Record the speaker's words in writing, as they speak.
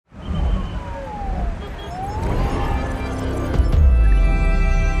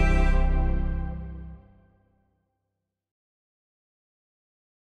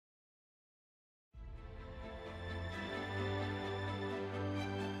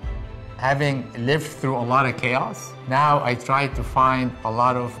Having lived through a lot of chaos, now I try to find a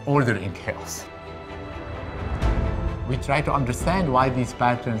lot of order in chaos. We try to understand why these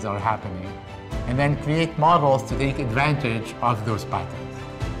patterns are happening and then create models to take advantage of those patterns.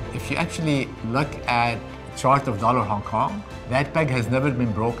 If you actually look at the chart of dollar Hong Kong, that peg has never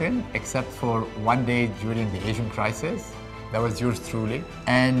been broken except for one day during the Asian crisis. That was yours truly,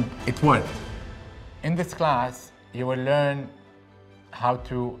 and it worked. In this class, you will learn how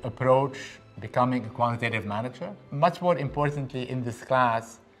to approach becoming a quantitative manager. Much more importantly, in this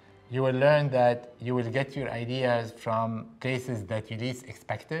class, you will learn that you will get your ideas from places that you least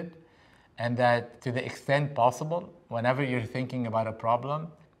expected, and that to the extent possible, whenever you're thinking about a problem,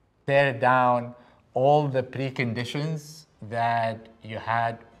 tear down all the preconditions that you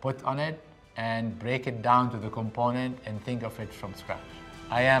had put on it and break it down to the component and think of it from scratch.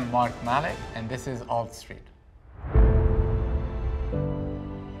 I am Mark Malek, and this is Alt Street.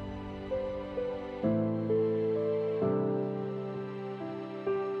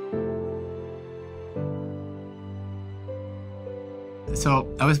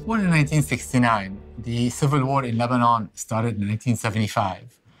 So I was born in 1969. The civil war in Lebanon started in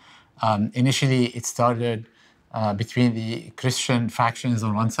 1975. Initially, it started between the Christian factions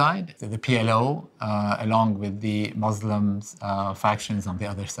on one side, the PLO, along with the Muslims factions on the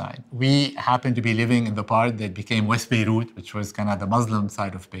other side. We happened to be living in the part that became West Beirut, which was kind of the Muslim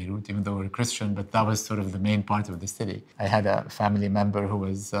side of Beirut, even though we're Christian, but that was sort of the main part of the city. I had a family member who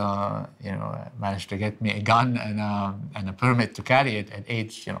was, managed to get me a gun and a permit to carry it at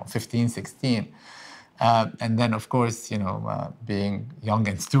age, 15, 16. And then, of course, being young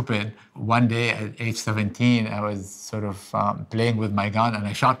and stupid, one day at age 17, I was sort of playing with my gun and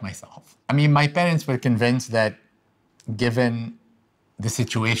I shot myself. I mean, my parents were convinced that given the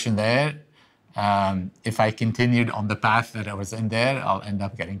situation there, if I continued on the path that I was in there, I'll end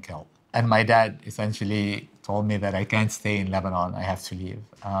up getting killed. And my dad essentially told me that I can't stay in Lebanon, I have to leave.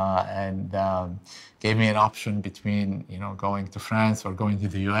 And gave me an option between, going to France or going to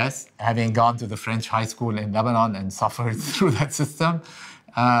the US. Having gone to the French high school in Lebanon and suffered through that system,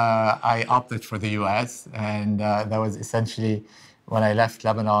 I opted for the US. And that was essentially when I left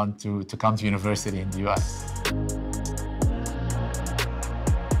Lebanon to come to university in the US.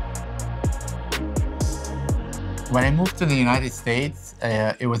 When I moved to the United States,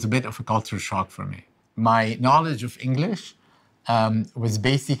 it was a bit of a culture shock for me. My knowledge of English was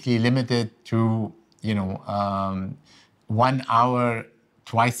basically limited to, 1 hour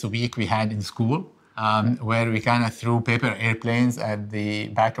twice a week we had in school, where we kind of threw paper airplanes at the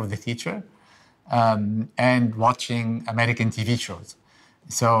back of the teacher and watching American TV shows.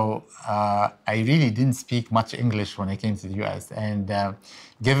 So I really didn't speak much English when I came to the US. And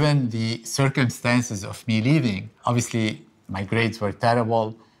given the circumstances of me leaving, obviously my grades were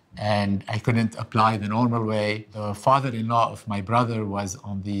terrible and I couldn't apply the normal way. The father-in-law of my brother was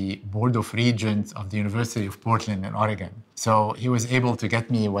on the board of regents of the University of Portland in Oregon. So he was able to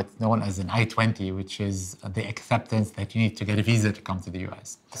get me what's known as an I-20, which is the acceptance that you need to get a visa to come to the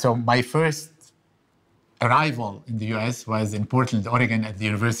US. So my first arrival in the US was in Portland, Oregon at the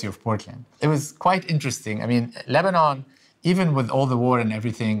University of Portland. It was quite interesting. I mean, Lebanon, even with all the war and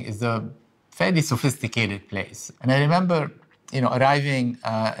everything, is a fairly sophisticated place. And I remember, arriving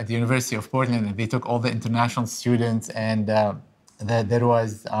at the University of Portland, and they took all the international students, and there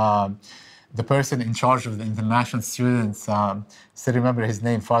was the person in charge of the international students, still remember his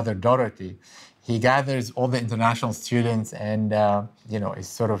name, Father Dorothy. He gathers all the international students and, is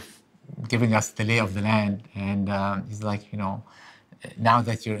sort of giving us the lay of the land. And he's like, now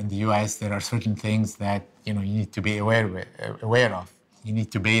that you're in the US, there are certain things that, you need to be aware of. You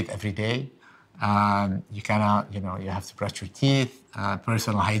need to bathe every day. You cannot, you have to brush your teeth.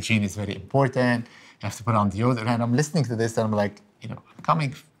 Personal hygiene is very important. You have to put on deodorant. And I'm listening to this and I'm like, I'm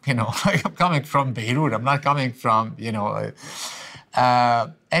coming, I'm coming from Beirut. I'm not coming from,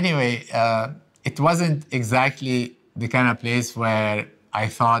 Anyway, it wasn't exactly the kind of place where I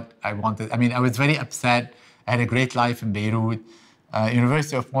thought I wanted. I mean, I was very upset. I had a great life in Beirut.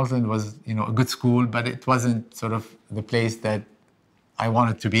 University of Portland was, a good school, but it wasn't sort of the place that I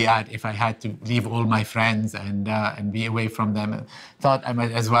wanted to be at if I had to leave all my friends and be away from them. I thought I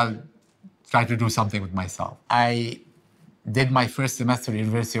might as well try to do something with myself. I did my first semester at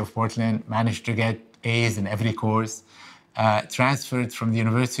University of Portland, managed to get A's in every course, transferred from the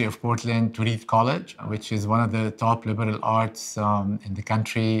University of Portland to Reed College, which is one of the top liberal arts in the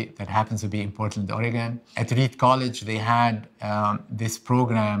country that happens to be in Portland, Oregon. At Reed College, they had this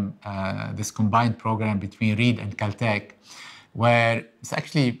program, this combined program between Reed and Caltech, where it's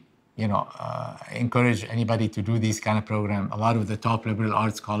actually encourage anybody to do these kind of program. A lot of the top liberal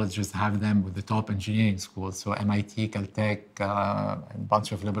arts colleges have them with the top engineering schools. So MIT, Caltech, a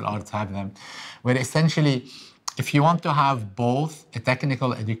bunch of liberal arts have them, where essentially, if you want to have both a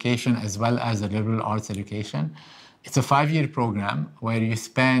technical education as well as a liberal arts education, it's a 5-year program where you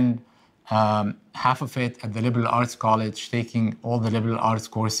spend half of it at the liberal arts college, taking all the liberal arts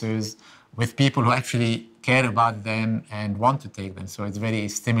courses with people who actually care about them and want to take them. So it's very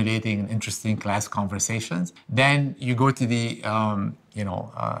stimulating and interesting class conversations. Then you go to the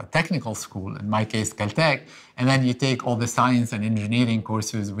technical school, in my case, Caltech, and then you take all the science and engineering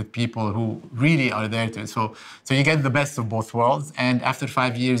courses with people who really are there to. So you get the best of both worlds. And after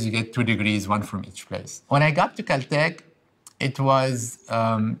 5 years, you get 2 degrees, one from each place. When I got to Caltech, it was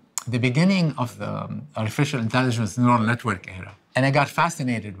the beginning of the artificial intelligence neural network era. And I got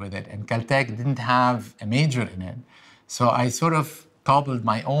fascinated with it. And Caltech didn't have a major in it. So I sort of cobbled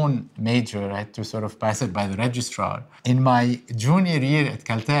my own major. I had to sort of pass it by the registrar. In my junior year at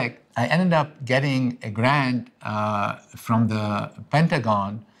Caltech, I ended up getting a grant from the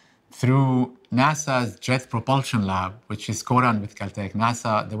Pentagon through NASA's Jet Propulsion Lab, which is co-run with Caltech.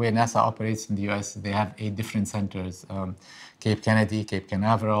 NASA, the way NASA operates in the US, they have 8 different centers, Cape Kennedy, Cape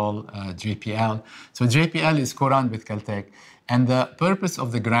Canaveral, JPL. So JPL is co-run with Caltech. And the purpose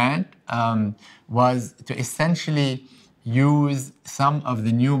of the grant was to essentially use some of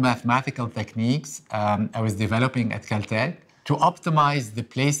the new mathematical techniques I was developing at Caltech to optimize the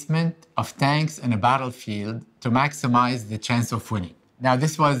placement of tanks in a battlefield to maximize the chance of winning. Now,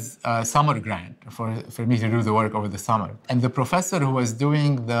 this was a summer grant for me to do the work over the summer. And the professor who was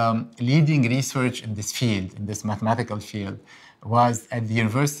doing the leading research in this field, in this mathematical field, was at the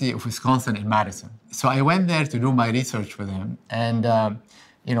University of Wisconsin in Madison. So I went there to do my research with him. And,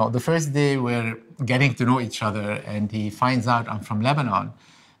 the first day we're getting to know each other, and he finds out I'm from Lebanon.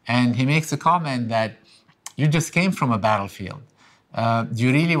 And he makes a comment that, you just came from a battlefield. Do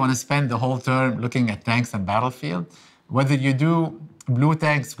you really want to spend the whole term looking at tanks and battlefield? Whether you do blue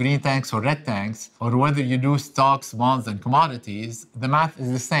tanks, green tanks, or red tanks, or whether you do stocks, bonds, and commodities, the math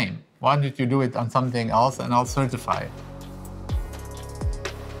is the same. Why don't you do it on something else, and I'll certify it.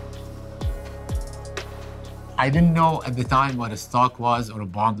 I didn't know at the time what a stock was or a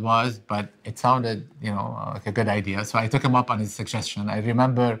bond was, but it sounded, like a good idea. So I took him up on his suggestion. I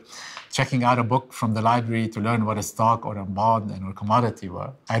remember checking out a book from the library to learn what a stock or a bond and a commodity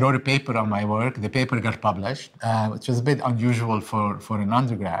were. I wrote a paper on my work. The paper got published, which was a bit unusual for an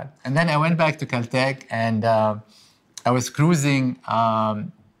undergrad. And then I went back to Caltech, and I was cruising,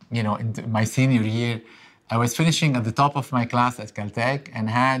 into my senior year. I was finishing at the top of my class at Caltech and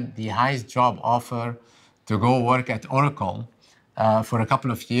had the highest job offer to go work at Oracle for a couple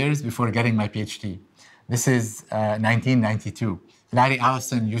of years before getting my PhD. This is 1992. Larry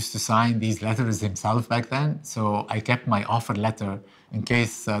Ellison used to sign these letters himself back then, so I kept my offer letter in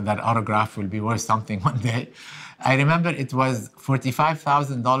case that autograph will be worth something one day. I remember it was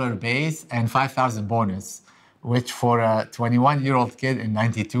 $45,000 base and $5,000 bonus, which for a 21-year-old kid in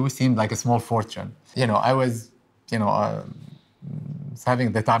 92 seemed like a small fortune. I was,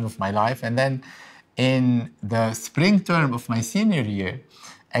 having the time of my life. And then in the spring term of my senior year,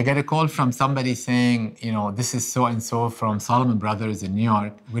 I get a call from somebody saying, this is so-and-so from Solomon Brothers in New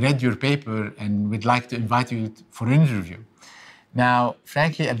York. We read your paper and we'd like to invite you for an interview. Now,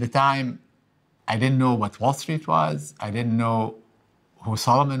 frankly, at the time, I didn't know what Wall Street was. I didn't know who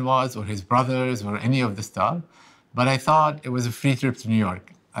Solomon was or his brothers or any of the stuff. But I thought it was a free trip to New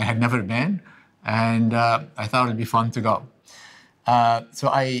York. I had never been, and I thought it'd be fun to go. So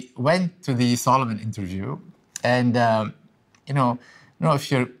I went to the Solomon interview, and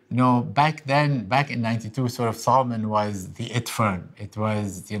if back then, back in '92, sort of Solomon was the it firm. It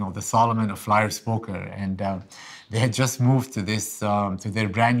was, the Solomon of Flyers Poker, and they had just moved to this, to their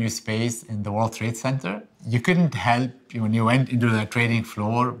brand new space in the World Trade Center. You couldn't help, when you went into the trading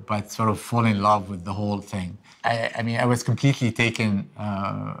floor, but sort of fall in love with the whole thing. I was completely taken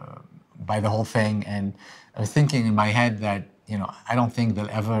by the whole thing, and I was thinking in my head that, I don't think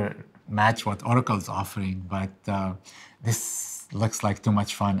they'll ever match what Oracle's offering, but this looks like too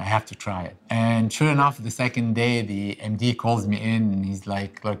much fun. I have to try it. And sure enough, the second day, the MD calls me in, and he's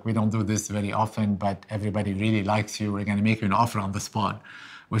like, look, we don't do this very often, but everybody really likes you. We're going to make you an offer on the spot,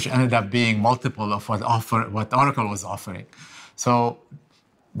 which ended up being multiple of what Oracle was offering. So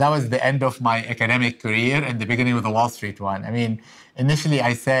that was the end of my academic career and the beginning of the Wall Street one. Initially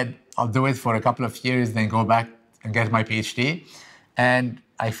I said, I'll do it for a couple of years, then go back and get my PhD. And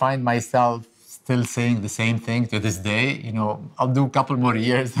I find myself still saying the same thing to this day. I'll do a couple more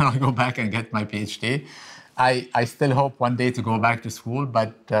years, then I'll go back and get my PhD. I still hope one day to go back to school,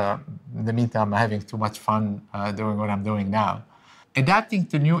 but in the meantime, I'm having too much fun doing what I'm doing now. Adapting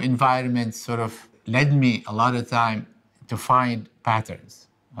to new environments sort of led me a lot of time to find patterns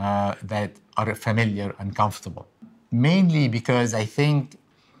that are familiar and comfortable. Mainly because I think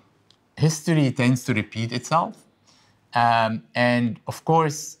history tends to repeat itself. And of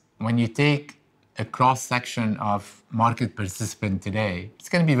course, when you take a cross section of market participant today, it's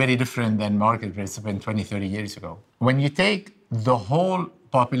going to be very different than market participant 20, 30 years ago. When you take the whole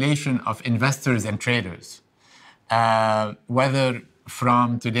population of investors and traders, whether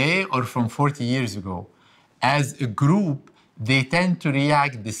from today or from 40 years ago, as a group, they tend to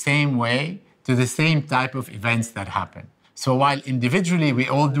react the same way to the same type of events that happen. So while individually we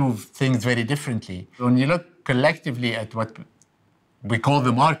all do things very differently, when you look collectively at what we call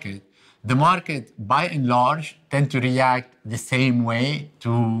the market by and large tend to react the same way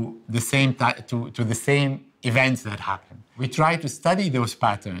to the same to the same events that happen. We try to study those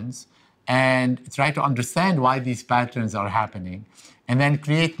patterns and try to understand why these patterns are happening, and then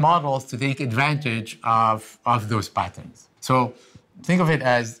create models to take advantage of those patterns. So think of it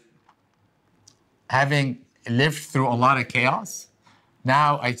as having lived through a lot of chaos.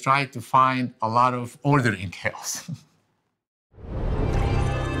 Now I try to find a lot of order in chaos.